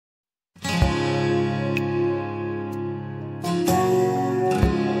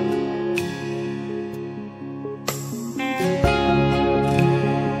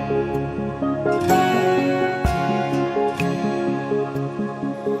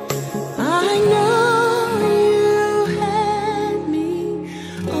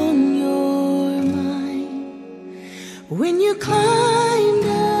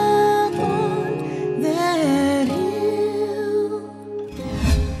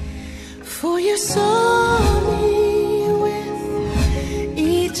For you saw me with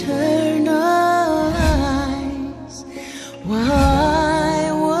eternal eyes while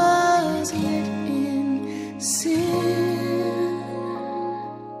I was yet in sin.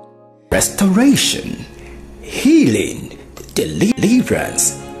 Restoration, healing,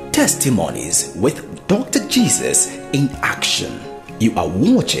 deliverance, testimonies with Dr. Jesus in action. You are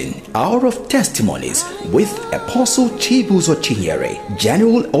watching Hour of Testimonies with Apostle Chibuzo Chinyere,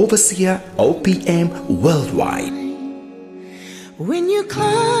 General Overseer OPM Worldwide. When you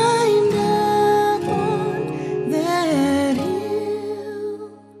climbed up on that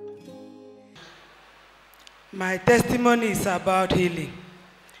hill. My testimony is about healing.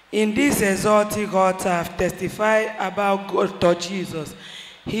 In this exalted altar, I've testified about God, Jesus,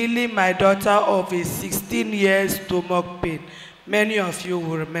 healing my daughter of a 16 years stomach pain. Many of you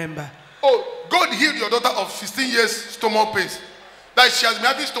will remember. Oh, God healed your daughter of 16 years stomach pain. That she has been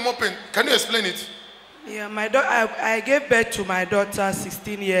having stomach pain. Can you explain it? Yeah, I gave birth to my daughter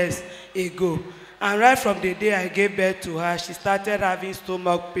 16 years ago. And right from the day I gave birth to her, she started having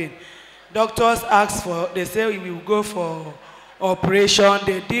stomach pain. Doctors asked they say we will go for operation.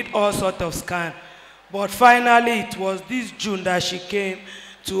 They did all sorts of scans. But finally, it was this June that she came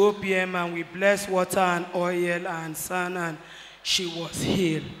to OPM and we blessed water and oil and sun, and she was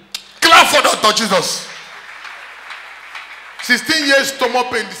healed. Clap for Dr. Jesus. 16 years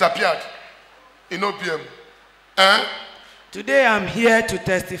stomach pain disappeared in OPM. Today I'm here to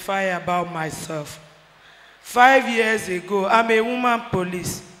testify about myself. 5 years ago, I'm a woman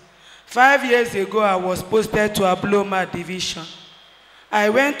police. 5 years ago, I was posted to Abloma division. I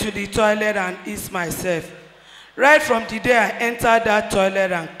went to the toilet and eased myself. Right from the day I entered that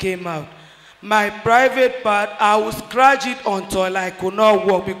toilet and came out, my private part, I would scratch it until I could not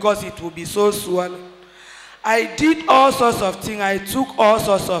walk because it would be so swollen. I did all sorts of things. I took all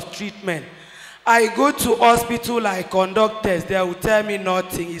sorts of treatment. I go to hospital, I conduct tests. They will tell me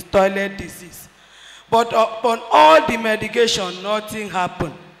nothing. It's toilet disease. But upon all the medication, nothing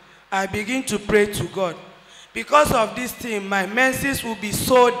happened. I begin to pray to God. Because of this thing, my menses will be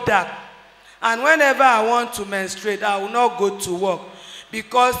so dark. And whenever I want to menstruate, I will not go to work.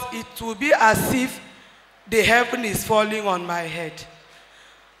 Because it will be as if the heaven is falling on my head.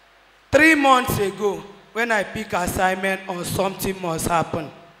 3 months ago, when I pick assignment on something must happen,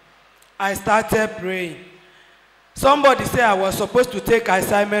 I started praying. Somebody said I was supposed to take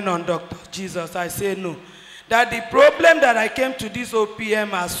assignment on Dr. Jesus. I said no. That the problem that I came to this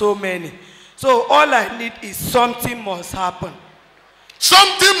OPM are so many. So all I need is something must happen.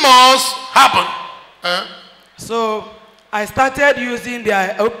 Something must happen. So I started using the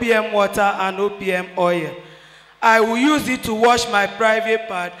OPM water and OPM oil. I will use it to wash my private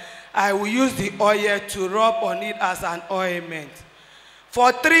part. I will use the oil to rub on it as an ointment.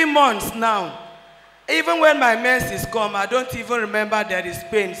 For 3 months now, even when my menses come, I don't even remember there is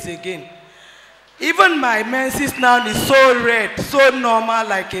pains again. Even my menses now is so red, so normal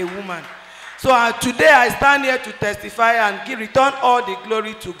like a woman. So today I stand here to testify and return all the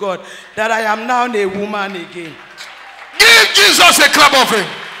glory to God that I am now a woman again. Give Jesus a clap offering.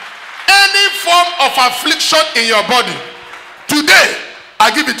 Any form of affliction in your body, today I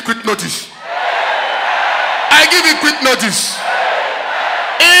give it quick notice. I give it quick notice.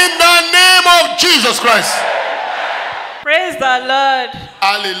 In the name of Jesus Christ. Praise the Lord.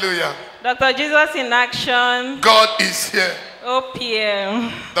 Hallelujah. Dr. Jesus in action. God is here.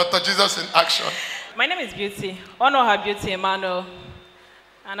 OPM. Dr. Jesus in action. My name is Beauty. Honor her Beauty Emmanuel.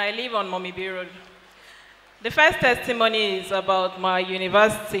 And I live on Mommy B Road. The first testimony is about my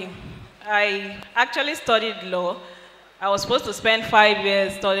university. I actually studied law. I was supposed to spend 5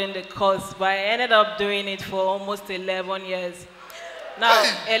 years studying the course, but I ended up doing it for almost 11 years. Now,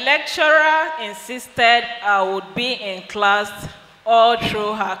 a lecturer insisted I would be in class all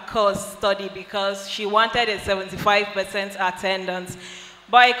through her course study because she wanted a 75% attendance.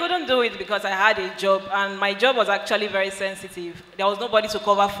 But I couldn't do it because I had a job, and my job was actually very sensitive. There was nobody to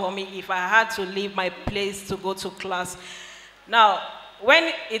cover for me if I had to leave my place to go to class. Now,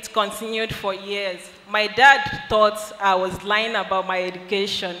 when it continued for years, my dad thought I was lying about my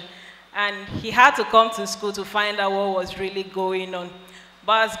education, and he had to come to school to find out what was really going on.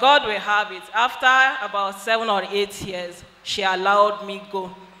 But as God will have it, after about 7 or 8 years, she allowed me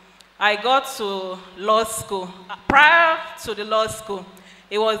go. I got to law school. Prior to the law school,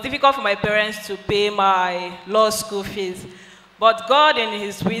 it was difficult for my parents to pay my law school fees. But God, in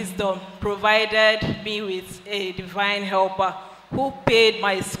his wisdom, provided me with a divine helper who paid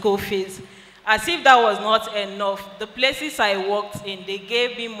my school fees. As if that was not enough, the places I worked in, they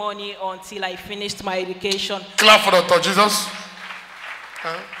gave me money until I finished my education. Clap for Dr. Jesus.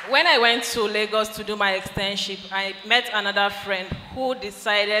 When I went to Lagos to do my externship, I met another friend who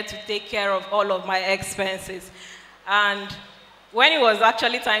decided to take care of all of my expenses. And when it was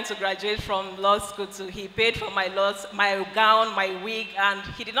actually time to graduate from law school, he paid for my gown, my wig, and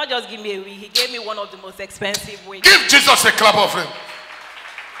he did not just give me a wig, he gave me one of the most expensive wigs. Give Jesus a clap offering.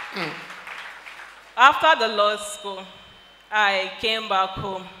 After the law school, I came back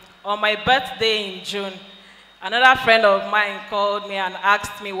home. On my birthday in June, another friend of mine called me and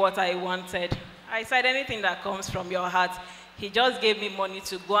asked me what I wanted. I said, anything that comes from your heart. He just gave me money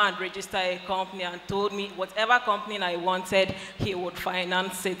to go and register a company and told me whatever company I wanted, he would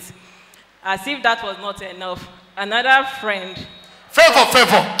finance it. As if that was not enough, another friend... Favor.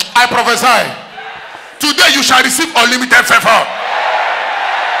 I prophesy. Today you shall receive unlimited favor.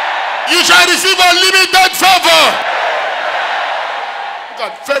 You shall receive unlimited favor.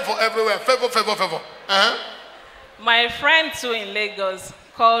 God, favor everywhere. Favor. My friend too in Lagos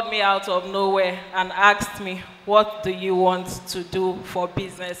called me out of nowhere and asked me, what do you want to do for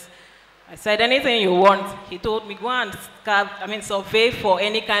business? I said, anything you want. He told me, go and survey for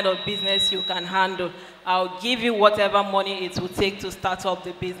any kind of business you can handle. I'll give you whatever money it will take to start up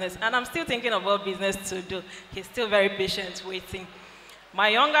the business. And I'm still thinking of what business to do. He's still very patient waiting. My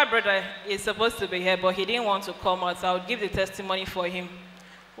younger brother is supposed to be here, but he didn't want to come out, so I would give the testimony for him.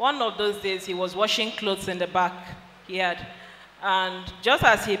 One of those days, he was washing clothes in the back he had. And just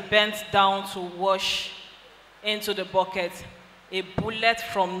as he bent down to wash into the bucket, a bullet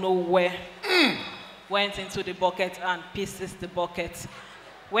from nowhere went into the bucket and pieces the bucket.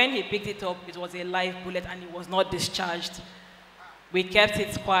 When he picked it up, it was a live bullet and it was not discharged. We kept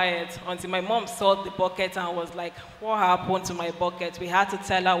it quiet until my mom saw the bucket and was like, what happened to my bucket? We had to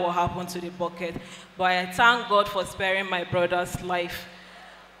tell her what happened to the bucket. But I thank God for sparing my brother's life.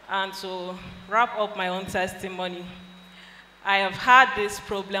 And to wrap up my own testimony, I have had this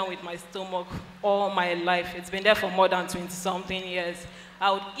problem with my stomach all my life. It's been there for more than 20-something years.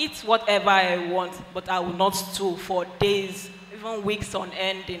 I would eat whatever I want, but I would not stool for days, even weeks on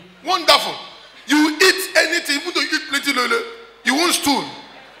ending. Wonderful. You eat anything, even though you eat plenty, you won't stool.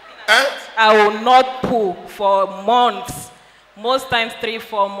 I will not poo for months. Most times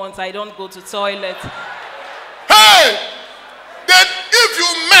 3-4 months, I don't go to toilet. Hey! Then if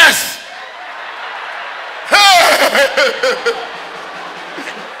you mess,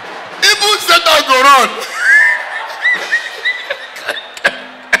 even Satan go run.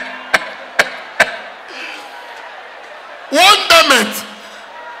 Wonderment.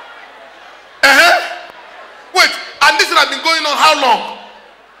 Wait, and this has been going on how long?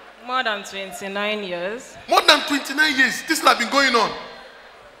 More than 29 years. More than 29 years. This has been going on.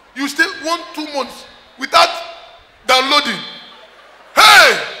 You stay 1-2 months without downloading.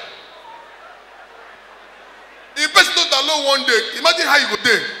 Hey! The person don't download one day. Imagine how you go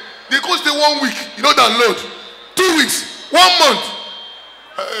there. They go stay 1 week. You don't download. 2 weeks. 1 month.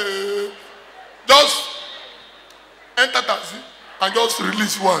 Just enter taxi and just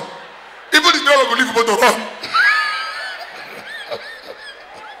release one. Even the driver will leave you to run.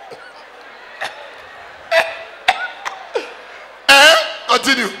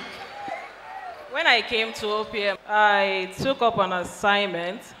 Continue. When I came to Opm, I took up an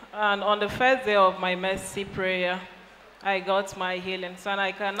assignment, and on the first day of my mercy prayer, I got my healing. So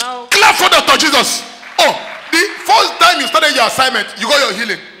I can now clap for Dr. Jesus. Oh, the first time you started your assignment, you got your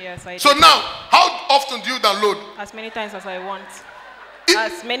healing. Yes, I did. So now, how often do you download? As many times as I want.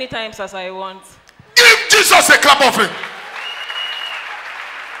 As many times as I want. Give Jesus a clap offering.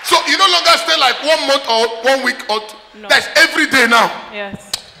 So you no longer stay like 1 month or 1 week or no. That's every day now. Yes.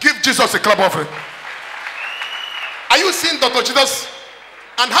 Give Jesus a clap offering. Are you seeing Dr. Jesus?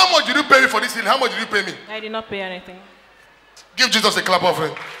 And how much did you pay me for this healing? How much did you pay me? I did not pay anything. Give Jesus a clap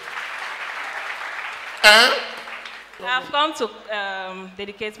offering. I've come to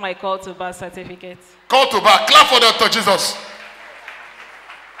dedicate my call to birth certificate. Call to bar. Clap for Dr. Jesus.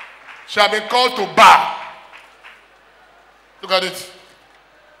 Shall be called to bar. Look at it.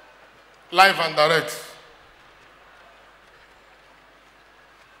 Live and direct.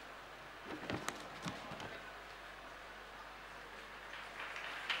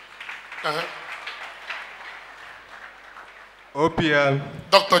 OPM.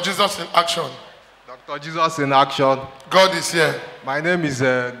 Dr. Jesus in action. Dr. Jesus in action. God is here. My name is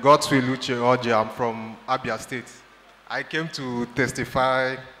Godswill Uche Oje. I'm from Abia State. I came to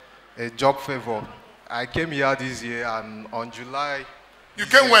testify a job favor. I came here this year, and on July... You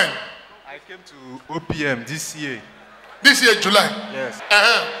came when? I came to OPM this year. This year, July? Yes.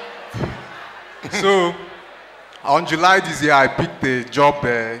 So, on July this year, I picked a job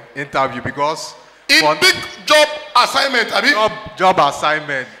interview because... He picked job assignment, Abi? Job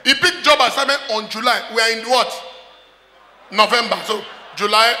assignment. He picked job assignment on July. We are in what? November. So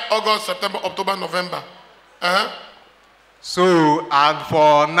July, August, September, October, November. So, and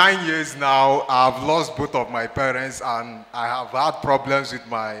for 9 years now, I've lost both of my parents, and I have had problems with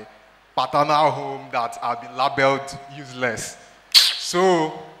my paternal home that have been labeled useless.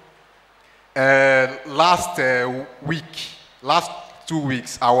 So, last 2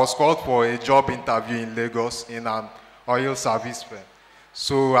 weeks, I was called for a job interview in Lagos in an oil service firm.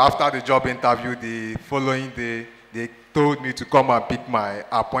 So after the job interview, the following day, they told me to come and pick my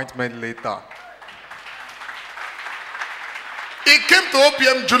appointment later. He came to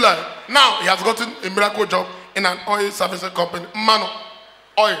OPM July. Now he has gotten a miracle job in an oil service company. Mano,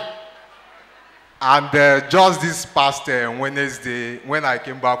 oil. And just this past Wednesday, when I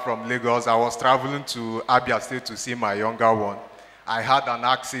came back from Lagos, I was traveling to Abia State to see my younger one. I had an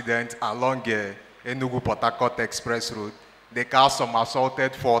accident along Enugu-Port Harcourt Express Road. The car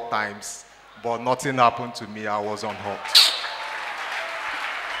somersaulted 4 times, but nothing happened to me. I was unhurt.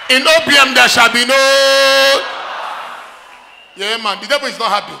 In OPM, there shall be no... Yeah, man, the devil is not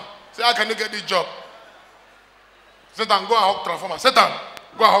happy. Say, how can you get this job? Satan, go and hawk transformer. Satan,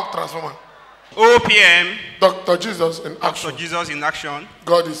 go and hawk transformer. OPM. Dr. Jesus in action. Dr. Jesus in action.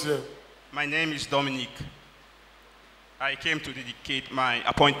 God is here. My name is Dominic. I came to dedicate my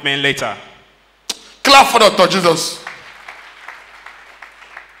appointment letter. Clap for Dr. Jesus.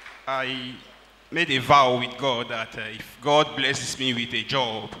 I made a vow with God that if God blesses me with a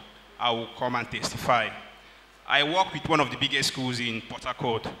job, I will come and testify. I work with one of the biggest schools in Port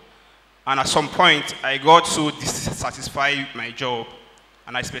Harcourt, and at some point, I got so dissatisfied with my job,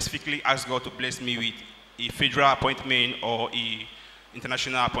 and I specifically asked God to bless me with a federal appointment or an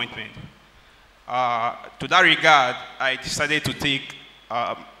international appointment. To that regard, I decided to take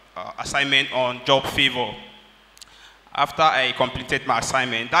assignment on job favor. After I completed my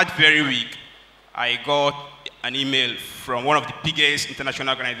assignment, that very week, I got an email from one of the biggest international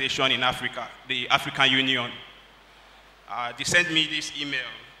organizations in Africa, the African Union. They sent me this email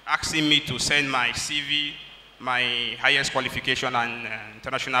asking me to send my CV, my highest qualification, and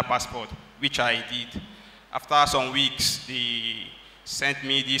international passport, which I did. After some weeks, they sent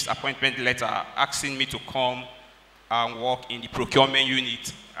me this appointment letter asking me to come and work in the procurement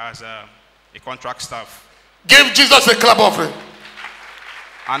unit as a contract staff. Give Jesus a clap offering.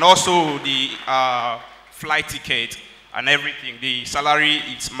 And also the flight ticket and everything. The salary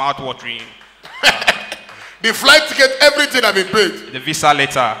is mouth-watering. The flight ticket, everything have been paid. The visa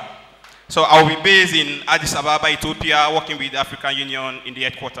letter. So I'll be based in Addis Ababa, Ethiopia, working with the African Union in the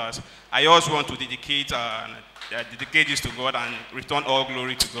headquarters. I also want to dedicate this to God and return all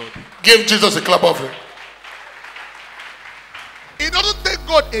glory to God. Give Jesus a clap offering. It doesn't take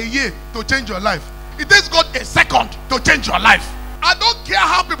God a year to change your life. It takes God a second to change your life. I don't care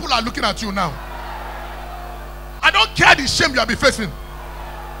how people are looking at you now. I don't care the shame you have been facing.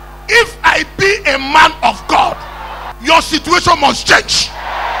 If I be a man of God, your situation must change.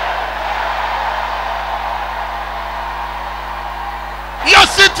 Your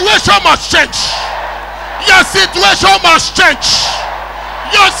situation must change. Your situation must change.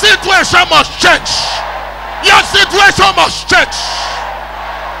 Your situation must change. Your situation must change.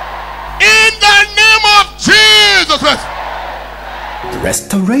 In the name of Jesus Christ.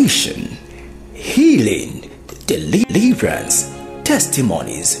 Restoration, healing, deliverance,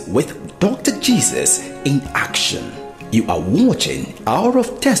 testimonies with Dr. Jesus in action. You are watching Hour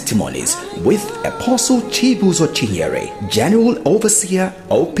of Testimonies with Apostle Chibuzo Chinyere, General Overseer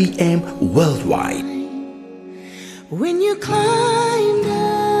OPM Worldwide. When you climbed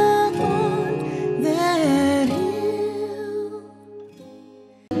up on that hill,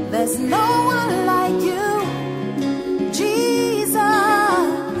 there's no one like you, Jesus.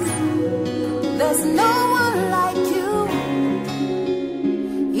 There's no one like you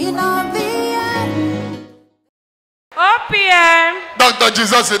in all the end. OPM. Dr.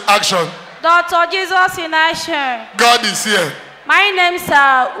 Jesus in action. Dr. Jesus in action. God is here. My name is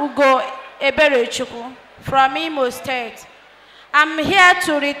Ugo Eberechukwu from Imo State. I'm here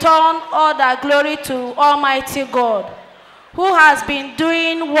to return all the glory to Almighty God, who has been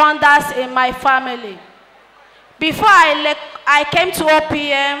doing wonders in my family. Before I came to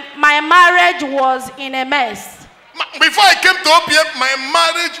OPM, my marriage was in a mess. Before I came to OPM, my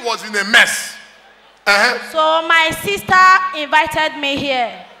marriage was in a mess. So my sister invited me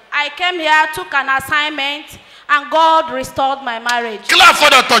here. I came here, took an assignment, and God restored my marriage. Clap for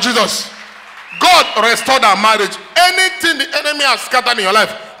Dr. Jesus. God restored our marriage. Anything the enemy has scattered in your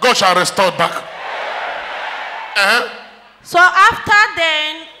life, God shall restore back. So after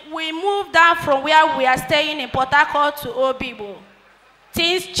then, we moved down from where we are staying in Port Harcourt to Obibo,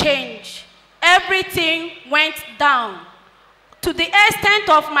 things changed. Everything went down. To the extent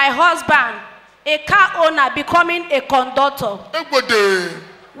of my husband, a car owner, becoming a conductor.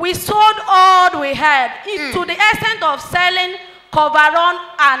 We sold all we had, to the extent of selling coverall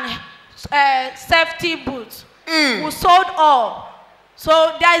and safety boots. We sold all.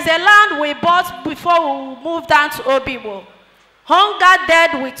 So there is a land we bought before we moved down to Obibo. Hunger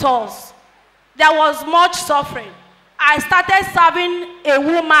dead with us. There was much suffering. I started serving a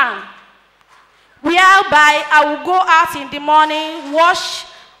woman, whereby I will go out in the morning, wash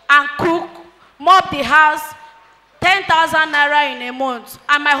and cook, mop the house, 10,000 naira in a month.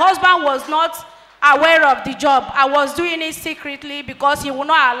 And my husband was not aware of the job. I was doing it secretly because he would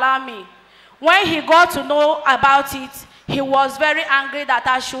not allow me. When he got to know about it, he was very angry that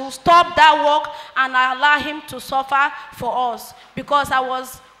I should stop that work and allow him to suffer for us because I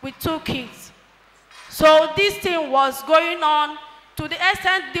was with 2 kids. So this thing was going on to the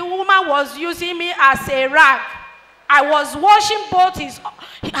extent the woman was using me as a rag. I was washing both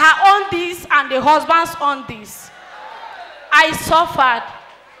her undies and the husband's undies. I suffered.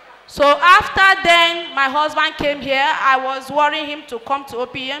 So after then, my husband came here. I was worrying him to come to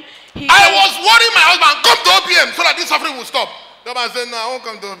OPM. I was worrying my husband, come to OPM so that this suffering will stop. The man said, no, I won't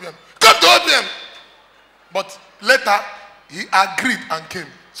come to OPM. Come to OPM. But later, he agreed and came.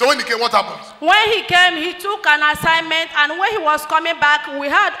 So when he came, what happened? When he came, he took an assignment, and when he was coming back, we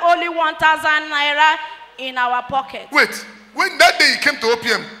had only 1,000 naira in our pocket. Wait, when that day he came to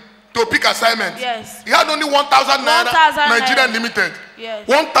OPM to pick assignment, yes, he had only 1,000 naira Nigeria Limited. Yes.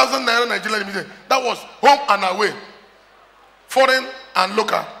 1,000 naira Nigeria Limited. That was home and away, foreign and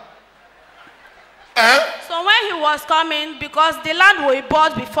local. So when he was coming, because the land we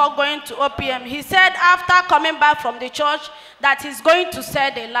bought before going to OPM, he said after coming back from the church that he's going to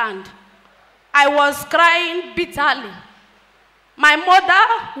sell the land. I was crying bitterly. My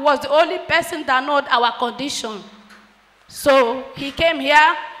mother was the only person that knew our condition. So he came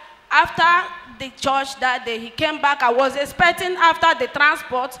here after the church that day. He came back. I was expecting after the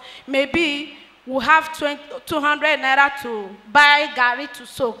transport, maybe we'll have 200 naira to buy gari to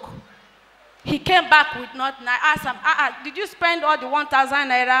soak. He came back with nothing. I asked him, did you spend all the 1,000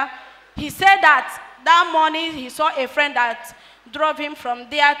 naira? He said that morning he saw a friend that drove him from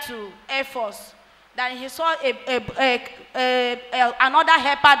there to Air Force. Then he saw another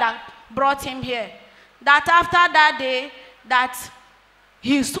helper that brought him here. That after that day, that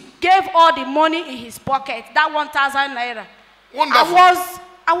he gave all the money in his pocket, that 1,000 naira. Wonderful.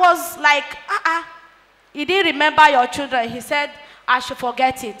 I was like, he didn't remember your children. He said, I should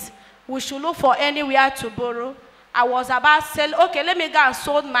forget it. We should look for anywhere to borrow. I was about to say, okay, let me go and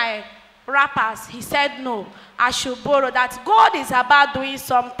sold my wrappers. He said, no, I should borrow. That God is about doing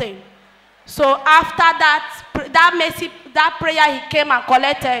something. So after that prayer, he came and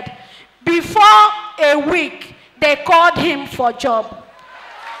collected. Before a week, they called him for job.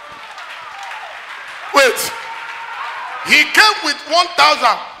 Wait. He came with 1,000,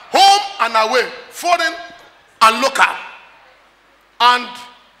 home and away, foreign and local. And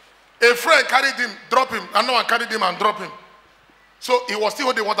a friend carried him, drop him. Another one carried him and drop him. So he was still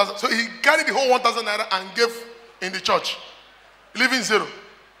holding 1,000. So he carried the whole 1,000 naira and gave in the church, leaving zero.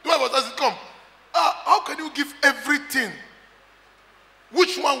 The wife was asking, come, how can you give everything?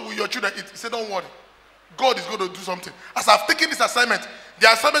 Which one will your children eat? He said, don't worry. God is going to do something. As I've taken this assignment,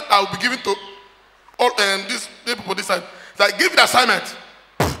 the assignment I will be giving to all these people this time, that give the assignment.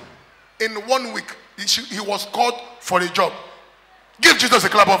 In 1 week, he was called for a job. Give Jesus a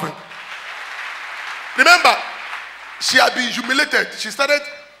clap of him. Remember, she had been humiliated. She started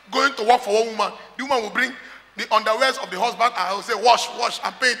going to work for one woman. The woman will bring the underwears of the husband and I will say, wash, wash.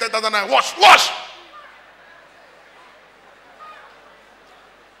 I'm paying 10,000 naira. Wash, wash.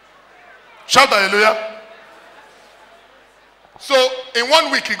 Shout hallelujah. So in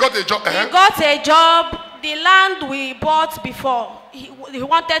 1 week he got a job. He got a job. The land we bought before, he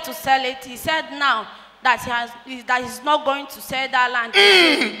wanted to sell it. He said now that he's not going to sell that land.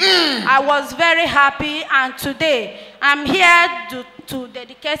 I was very happy, and today I'm here to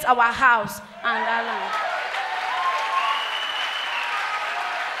dedicate our house and that land.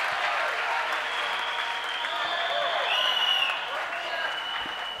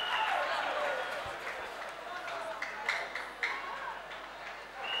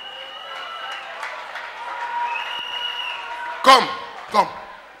 Come.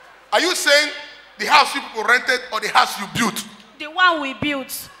 Are you saying the house you people rented or the house you built? The one we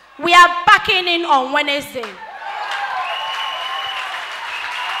built. We are packing in on Wednesday.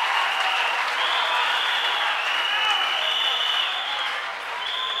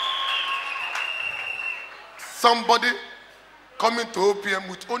 Somebody coming to OPM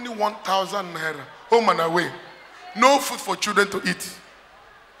with only 1,000 naira, home and away. No food for children to eat.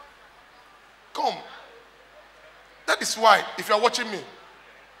 Come. That is why, if you are watching me,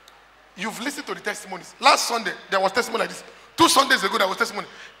 you've listened to the testimonies. Last Sunday, there was testimony like this. 2 Sundays ago, there was testimony.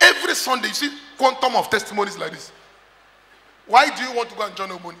 Every Sunday, you see quantum of testimonies like this. Why do you want to go and join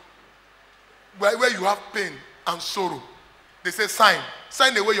Oboni? Where you have pain and sorrow. They say sign.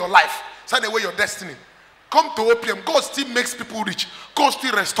 Sign away your life. Sign away your destiny. Come to OPM. God still makes people rich. God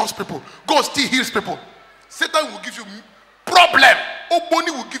still restores people. God still heals people. Satan will give you problem. Oboni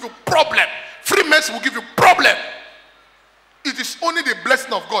will give you problem. Freemasons will give you problem. It is only the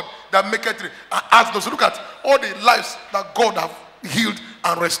blessing of God that make it rich. And ask those, look at all the lives that God have healed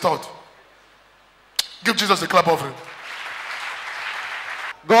and restored. Give Jesus a clap offering.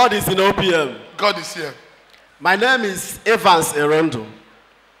 God is in OPM. God is here. My name is Evans Erondo.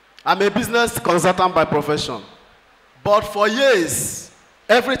 I'm a business consultant by profession. But for years,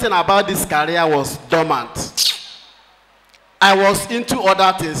 everything about this career was dormant. I was into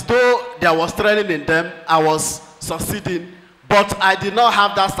other things. Though there was training in them, I was succeeding. But I did not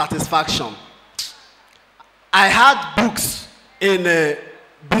have that satisfaction. I had books in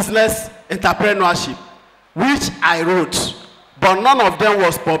business entrepreneurship, which I wrote, but none of them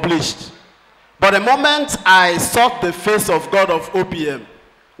was published. But the moment I sought the face of God of OPM,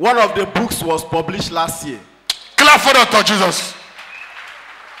 one of the books was published last year. Clap for Dr. Jesus.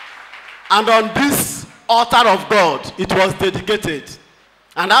 And on this altar of God, it was dedicated.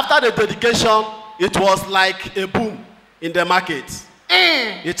 And after the dedication, it was like a boom in the market.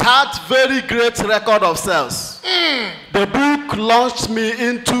 It had very great record of sales. The book launched me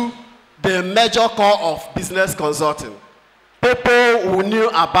into the major core of business consulting. People who knew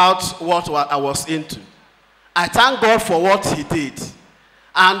about what I was into. I thank God for what he did.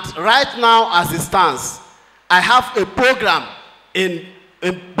 And right now, as it stands, I have a program in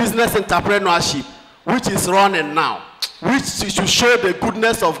business entrepreneurship, which is running now, which should show the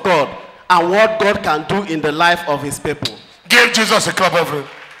goodness of God and what God can do in the life of his people. Give Jesus a clap of it.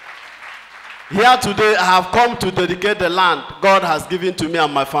 Here today, I have come to dedicate the land God has given to me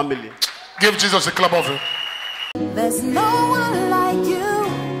and my family. Give Jesus a clap of it. There's no one like you,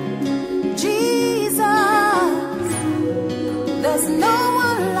 Jesus. There's no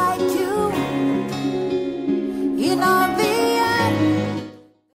one like you in all the earth.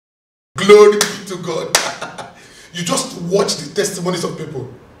 Glory be to God. You just watch the testimonies of people.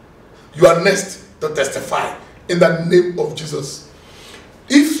 You are next to testify in the name of Jesus.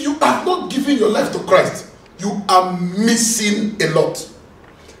 If you have not given your life to Christ, you are missing a lot.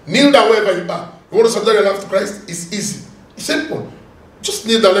 Kneel down wherever you are. You want to surrender your life to Christ? It's easy. It's simple. Just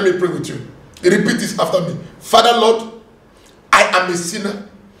kneel down. Let me pray with you. Repeat this after me. Father, Lord, I am a sinner.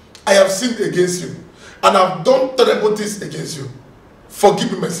 I have sinned against you. And I've done terrible things against you.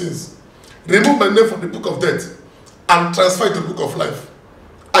 Forgive me my sins. Remove my name from the book of death and transfer it to the book of life.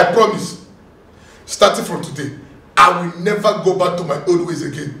 I promise, starting from today, I will never go back to my old ways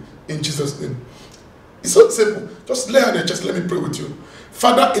again. In Jesus' name. It's so simple. Just lay on your chest. Let me pray with you.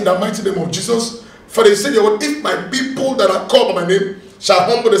 Father, in the mighty name of Jesus, Father, you said your word, if my people that are called by my name shall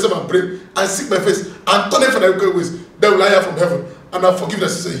humble themselves and pray and seek my face and turn from their wicked ways, then will I hear from heaven and I'll forgive their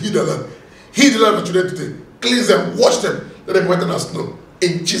sins and heal their land. Heal the land of children today. Cleanse them, wash them, let them whiten as snow.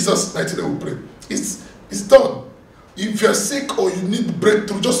 In Jesus' mighty name we pray. It's done. If you're sick or you need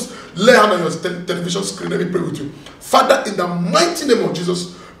breakthrough, just lay hand on your television screen. Let me pray with you. Father, in the mighty name of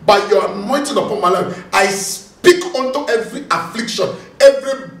Jesus, by your anointing upon my life, I speak unto every affliction,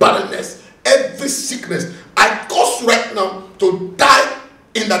 every barrenness, every sickness. I cause right now to die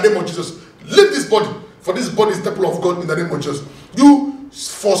in the name of Jesus. Leave this body, for this body is the temple of God in the name of Jesus. You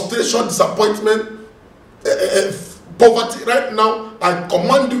frustration, disappointment, poverty, right now, I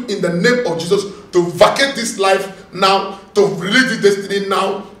command you in the name of Jesus to vacate this life now, to release this destiny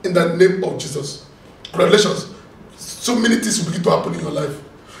now in the name of Jesus. Congratulations. So many things will begin to happen in your life.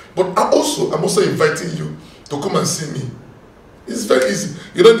 But I'm also inviting you to come and see me. It's very easy.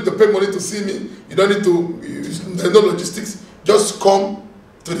 You don't need to pay money to see me. You don't need to, there's no logistics. Just come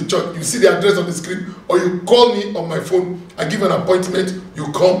to the church. You see the address on the screen, or you call me on my phone. I give an appointment.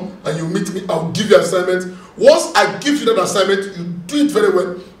 You come and you meet me. I'll give you an assignment. Once I give you that assignment, you do it very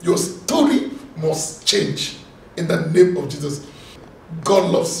well. Your story must change in the name of Jesus. God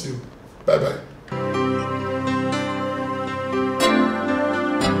loves you. Bye-bye.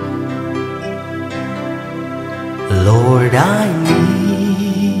 Lord, I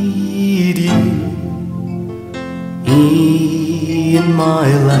need you in my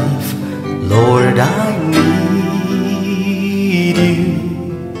life. Lord, I need you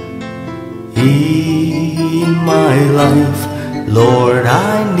in my life. Lord,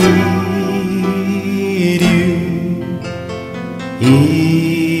 I need you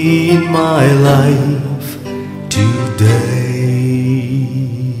in my life.